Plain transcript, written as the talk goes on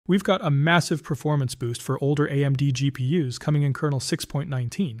We've got a massive performance boost for older AMD GPUs coming in Kernel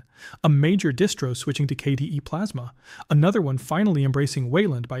 6.19, a major distro switching to KDE Plasma, another one finally embracing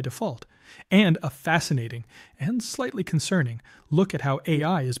Wayland by default, and a fascinating, and slightly concerning, look at how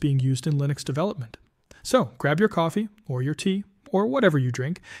AI is being used in Linux development. So grab your coffee, or your tea, or whatever you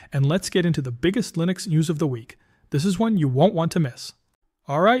drink, and let's get into the biggest Linux news of the week. This is one you won't want to miss.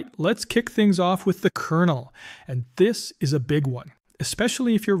 Alright, let's kick things off with the kernel, and this is a big one,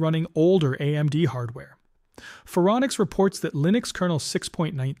 especially if you're running older AMD hardware. Phoronix reports that Linux kernel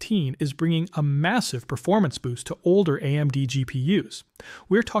 6.19 is bringing a massive performance boost to older AMD GPUs.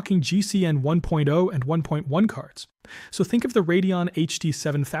 We're talking GCN 1.0 and 1.1 cards, so think of the Radeon HD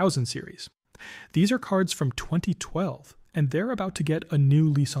 7000 series. These are cards from 2012, and they're about to get a new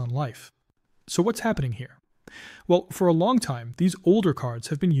lease on life. So what's happening here? Well, for a long time, these older cards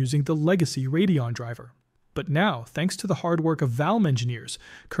have been using the legacy Radeon driver. But now, thanks to the hard work of Valve engineers,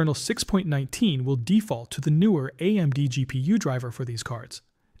 kernel 6.19 will default to the newer AMD GPU driver for these cards.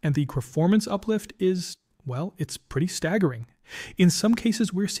 And the performance uplift is, well, it's pretty staggering. In some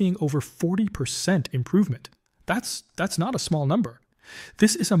cases, we're seeing over 40% improvement. That's not a small number.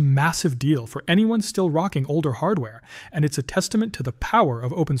 This is a massive deal for anyone still rocking older hardware, and it's a testament to the power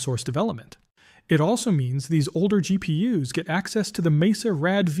of open source development. It also means these older GPUs get access to the Mesa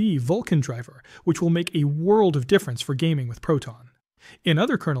Rad-V Vulkan driver, which will make a world of difference for gaming with Proton. In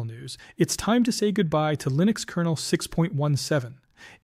other kernel news, it's time to say goodbye to Linux kernel 6.17.